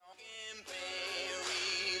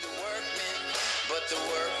the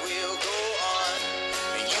work will go on.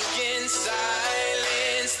 You can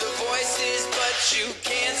silence the voices, but you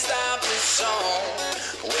can't stop the song.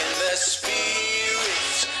 When the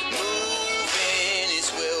Spirit's moving, His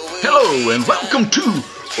will Hello and welcome to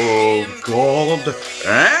Oh God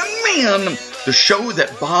and Man, the show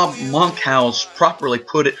that Bob Monkhouse properly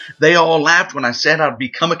put it. They all laughed when I said I'd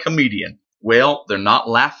become a comedian. Well, they're not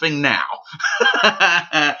laughing now.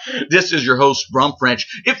 This is your host, Brum French.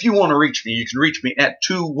 If you want to reach me, you can reach me at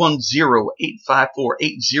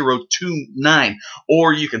 210-854-8029.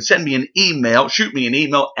 Or you can send me an email, shoot me an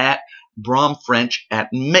email at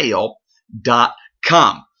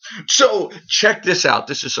brumfrench@mail.com. So check this out.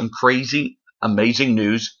 This is some crazy, amazing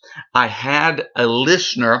news. I had a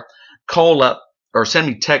listener call up or send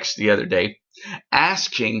me text the other day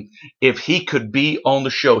asking if he could be on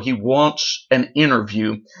the show. He wants an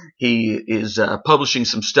interview. He is publishing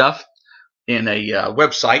some stuff in a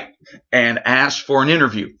website and asked for an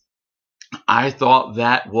interview. I thought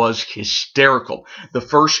that was hysterical. The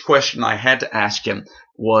first question I had to ask him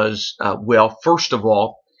was, well, first of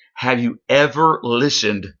all, have you ever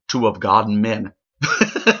listened to Of God and Men?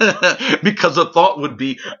 Because the thought would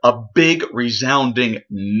be a big resounding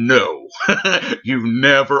no. You've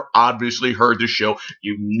never obviously heard the show.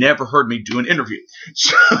 You've never heard me do an interview.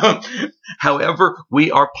 So, however,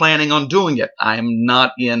 we are planning on doing it. I am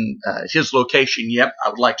not in his location yet. I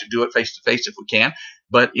would like to do it face to face if we can.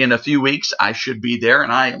 But in a few weeks, I should be there,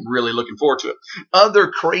 and I am really looking forward to it.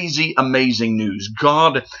 Other crazy, amazing news.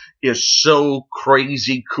 God is so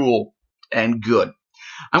crazy cool and good.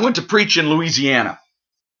 I went to preach in Louisiana,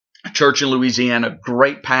 a church in Louisiana,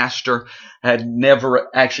 great pastor, had never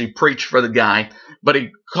actually preached for the guy, but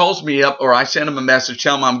he calls me up, or I send him a message,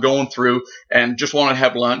 tell him I'm going through and just want to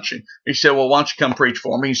have lunch. And he said, well, why don't you come preach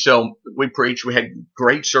for me? So we preached. We had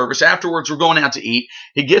great service. Afterwards, we're going out to eat.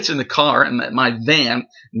 He gets in the car, and my van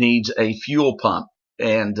needs a fuel pump.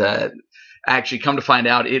 And actually, come to find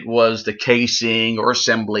out, it was the casing or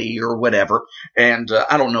assembly or whatever. And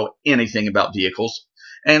I don't know anything about vehicles.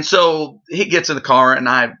 And so he gets in the car, and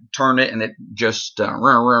I turn it, and it just doesn't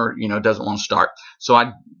want to start. So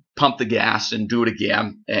I pump the gas and do it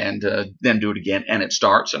again, and then do it again, and it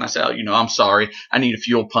starts. And I say, I'm sorry, I need a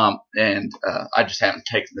fuel pump, and I just haven't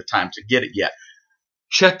taken the time to get it yet.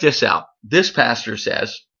 Check this out. This pastor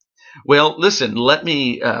says, well, listen, let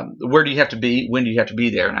me, where do you have to be? When do you have to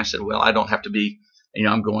be there? And I said, well, I don't have to be,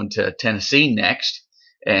 I'm going to Tennessee next,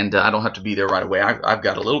 and I don't have to be there right away. I've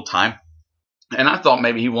got a little time. And I thought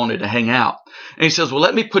maybe he wanted to hang out. And he says, well,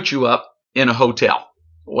 let me put you up in a hotel.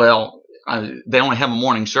 Well, they only have a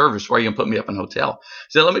morning service. Why are you going to put me up in a hotel?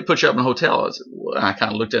 He said, let me put you up in a hotel. I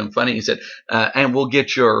kind of looked at him funny. He said, and we'll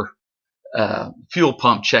get your fuel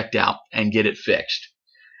pump checked out and get it fixed.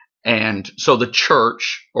 And so the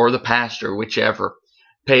church or the pastor, whichever,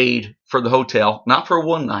 paid for the hotel, not for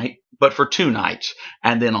one night, but for 2 nights.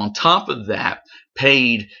 And then on top of that,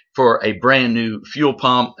 paid for a brand new fuel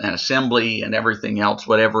pump and assembly and everything else,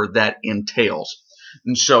 whatever that entails.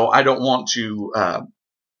 And so I don't want to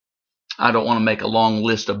make a long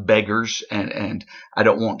list of beggars, and I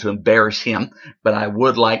don't want to embarrass him, but I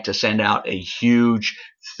would like to send out a huge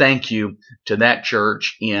thank you to that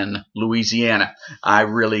church in Louisiana. I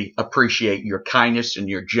really appreciate your kindness and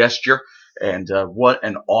your gesture, and what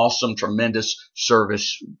an awesome, tremendous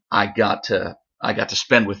service I got to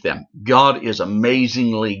spend with them. God is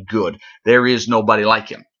amazingly good. There is nobody like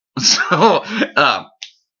him. So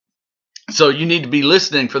you need to be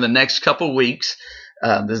listening for the next couple weeks.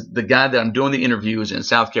 The guy that I'm doing the interview is in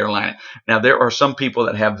South Carolina. Now, there are some people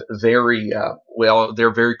that have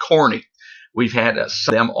they're very corny. We've had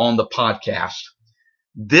some of them on the podcast.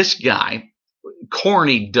 This guy,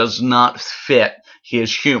 corny does not fit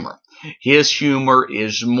his humor. His humor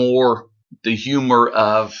is more the humor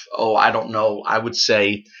of, I would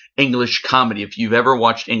say English comedy. If you've ever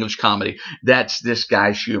watched English comedy, that's this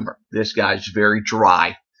guy's humor. This guy's very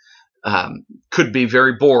dry. Could be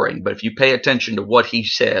very boring, but if you pay attention to what he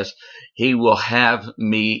says, he will have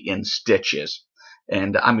me in stitches.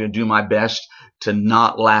 And I'm going to do my best to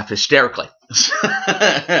not laugh hysterically.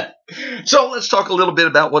 So let's talk a little bit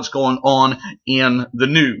about what's going on in the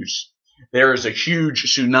news. There is a huge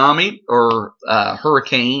tsunami or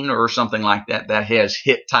hurricane or something like that has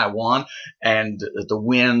hit Taiwan, and the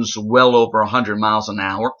wind's well over 100 miles an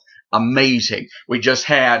hour. Amazing. We just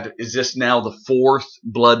had, is this now the 4th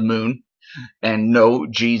blood moon? And no,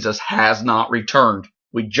 Jesus has not returned.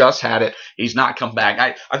 We just had it. He's not come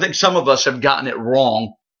back. I think some of us have gotten it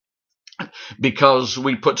wrong because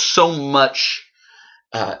we put so much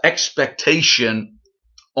expectation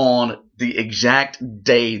on the exact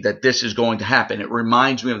day that this is going to happen. It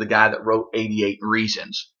reminds me of the guy that wrote 88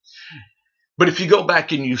 Reasons. But if you go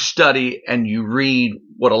back and you study and you read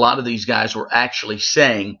what a lot of these guys were actually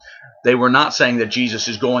saying, they were not saying that Jesus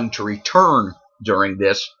is going to return during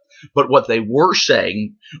this, but what they were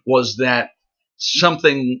saying was that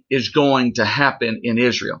something is going to happen in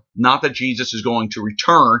Israel. Not that Jesus is going to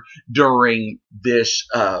return during this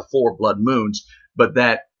 4 blood moons, but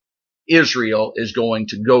that Israel is going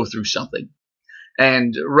to go through something.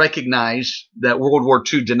 And recognize that World War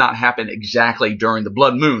II did not happen exactly during the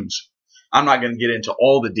blood moons. I'm not going to get into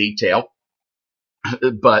all the detail,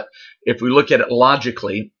 but if we look at it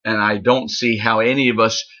logically, and I don't see how any of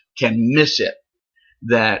us can miss it,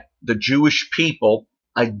 that the Jewish people,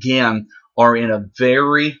 again, are in a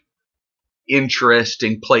very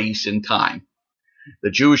interesting place in time.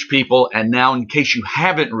 The Jewish people, and now in case you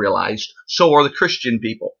haven't realized, so are the Christian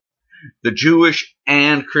people. The Jewish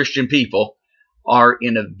and Christian people are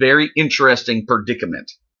in a very interesting predicament.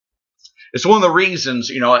 It's one of the reasons,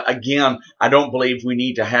 again, I don't believe we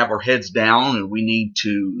need to have our heads down and we need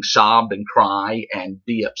to sob and cry and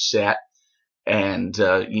be upset and,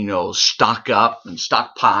 stock up and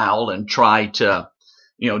stockpile and try to,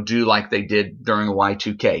 do like they did during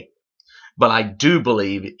Y2K. But I do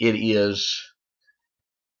believe it is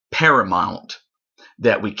paramount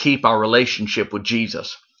that we keep our relationship with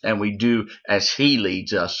Jesus and we do as He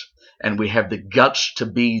leads us, and we have the guts to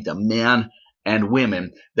be the men and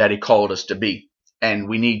women that He called us to be. And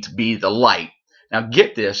we need to be the light. Now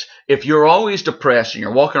get this, if you're always depressed and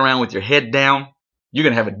you're walking around with your head down, you're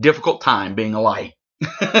going to have a difficult time being a light.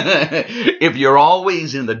 If you're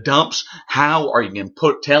always in the dumps, how are you going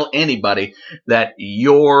to tell anybody that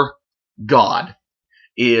your God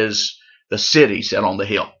is the city set on the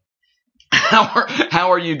hill?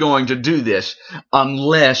 How are you going to do this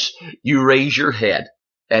unless you raise your head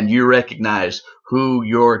and you recognize who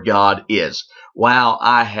your God is? Wow,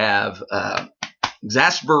 I have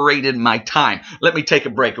exasperated my time. Let me take a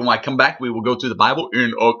break, and when I come back, we will go through the Bible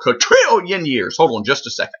in a quadrillion years. Hold on just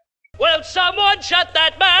a second. Will someone shut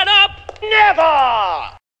that man up?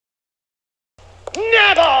 Never!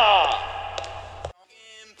 Never!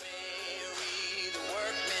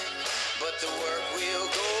 But the work will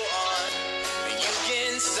go on. You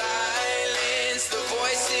can silence the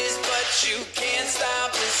voices, but you can't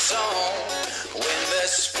stop the song. When the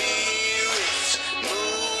spirits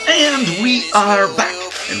move. And we are back.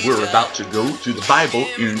 And we're about to go through the Bible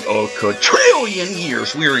in a quadrillion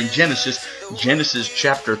years. We're in Genesis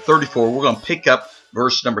chapter 34. We're going to pick up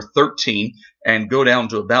verse number 13 and go down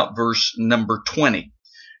to about verse number 20.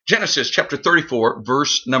 Genesis chapter 34,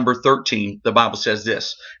 verse number 13, the Bible says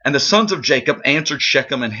this: And the sons of Jacob answered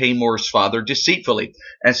Shechem and Hamor his father deceitfully,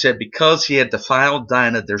 and said, Because he had defiled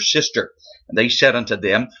Dinah their sister. And they said unto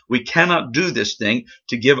them, We cannot do this thing,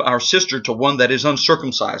 to give our sister to one that is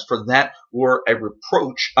uncircumcised, for that were a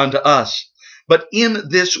reproach unto us. But in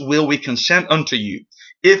this will we consent unto you,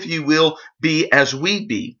 if you will be as we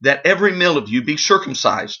be, that every male of you be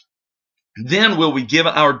circumcised. Then will we give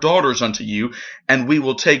our daughters unto you, and we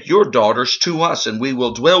will take your daughters to us, and we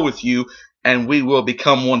will dwell with you, and we will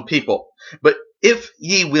become one people. But if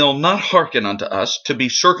ye will not hearken unto us to be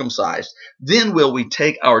circumcised, then will we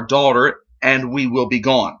take our daughter, and we will be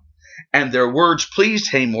gone. And their words pleased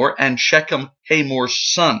Hamor and Shechem, Hamor's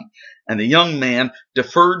son. And the young man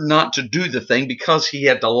deferred not to do the thing, because he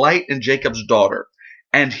had delight in Jacob's daughter.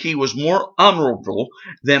 And he was more honorable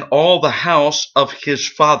than all the house of his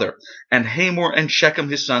father. And Hamor and Shechem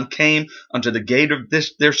his son came unto the gate of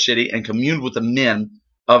their city, and communed with the men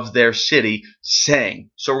of their city, saying.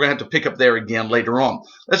 So we're going to have to pick up there again later on.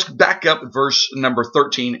 Let's back up verse number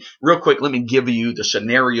 13. Real quick, let me give you the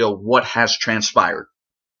scenario, what has transpired.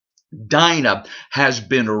 Dinah has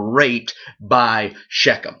been raped by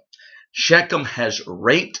Shechem. Shechem has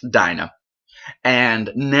raped Dinah,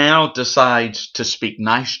 and now decides to speak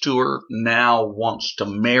nice to her, now wants to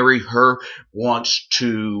marry her, wants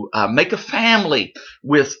to make a family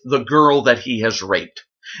with the girl that he has raped.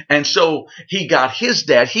 And so he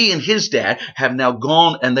and his dad have now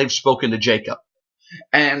gone and they've spoken to Jacob.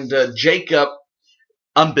 And Jacob,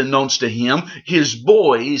 unbeknownst to him, his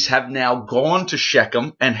boys have now gone to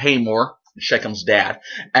Shechem and Hamor, Shechem's dad,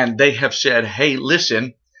 and they have said, hey,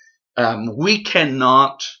 listen, we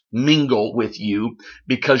cannot mingle with you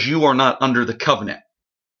because you are not under the covenant.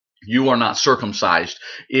 You are not circumcised.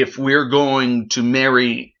 If we're going to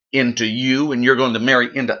marry into you and you're going to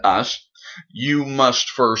marry into us, you must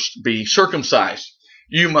first be circumcised.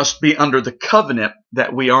 You must be under the covenant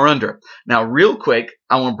that we are under. Now, real quick,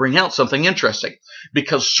 I want to bring out something interesting,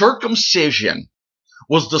 because circumcision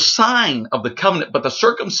was the sign of the covenant, but the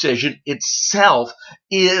circumcision itself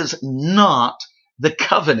is not the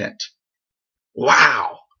covenant.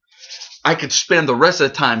 Wow. I could spend the rest of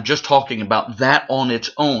the time just talking about that on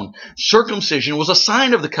its own. Circumcision was a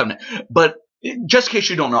sign of the covenant. But just in case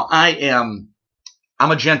you don't know, I'm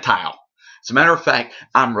a Gentile. As a matter of fact,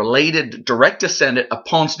 I'm related, direct descendant of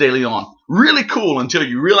Ponce de Leon. Really cool until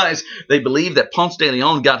you realize they believe that Ponce de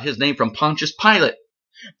Leon got his name from Pontius Pilate.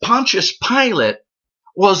 Pontius Pilate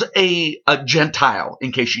was a Gentile,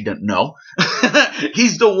 in case you didn't know.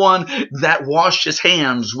 He's the one that washed his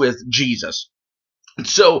hands with Jesus.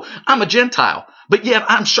 So I'm a Gentile, but yet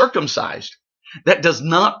I'm circumcised. That does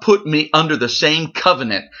not put me under the same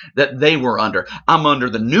covenant that they were under. I'm under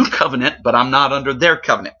the new covenant, but I'm not under their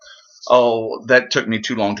covenant. Oh, that took me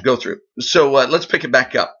too long to go through. So let's pick it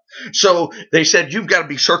back up. So they said, you've got to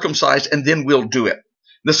be circumcised and then we'll do it.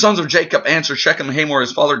 The sons of Jacob answered Shechem and Hamor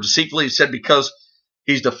his father deceitfully. He said, because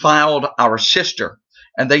he's defiled our sister.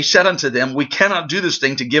 And they said unto them, we cannot do this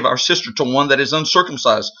thing to give our sister to one that is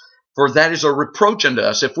uncircumcised. For that is a reproach unto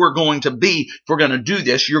us. If we're going to do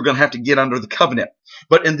this, you're going to have to get under the covenant.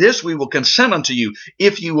 But in this we will consent unto you,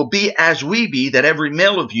 if you will be as we be, that every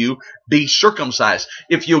male of you be circumcised.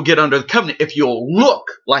 If you'll get under the covenant, if you'll look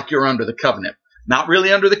like you're under the covenant. Not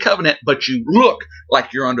really under the covenant, but you look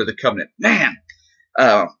like you're under the covenant. Man,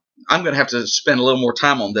 I'm going to have to spend a little more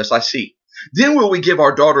time on this, I see. Then will we give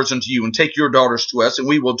our daughters unto you, and take your daughters to us, and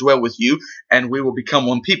we will dwell with you, and we will become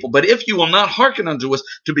one people. But if you will not hearken unto us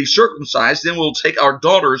to be circumcised, then we'll take our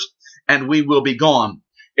daughters, and we will be gone.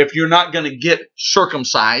 If you're not going to get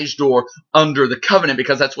circumcised or under the covenant,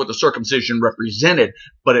 because that's what the circumcision represented,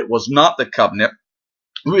 but it was not the covenant.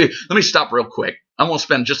 Let me stop real quick. I want to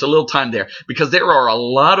spend just a little time there, because there are a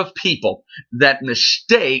lot of people that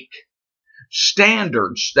mistake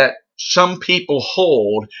standards that some people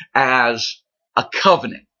hold as a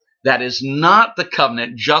covenant. That is not the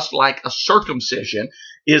covenant, just like a circumcision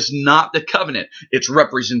is not the covenant. It's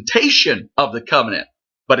representation of the covenant,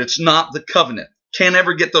 but it's not the covenant. Can't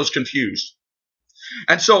ever get those confused.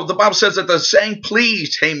 And so the Bible says that the saying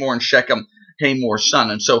pleased Hamor and Shechem, Hamor's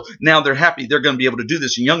son. And so now they're happy they're going to be able to do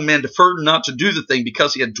this. And young man deferred not to do the thing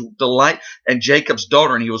because he had delight in Jacob's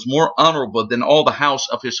daughter, and he was more honorable than all the house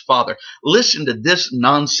of his father. Listen to this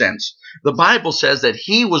nonsense. The Bible says that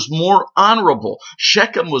he was more honorable.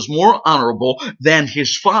 Shechem was more honorable than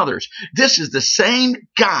his fathers. This is the same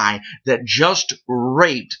guy that just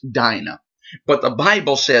raped Dinah. But the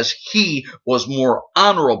Bible says he was more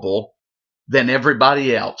honorable than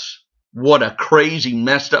everybody else. What a crazy,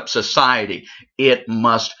 messed up society it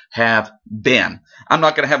must have been. I'm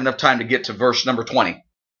not going to have enough time to get to verse number 20.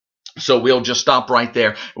 So we'll just stop right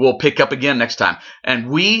there. We'll pick up again next time. And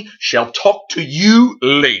we shall talk to you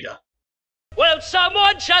later. Will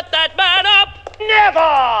someone shut that man up?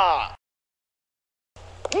 Never!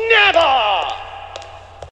 Never!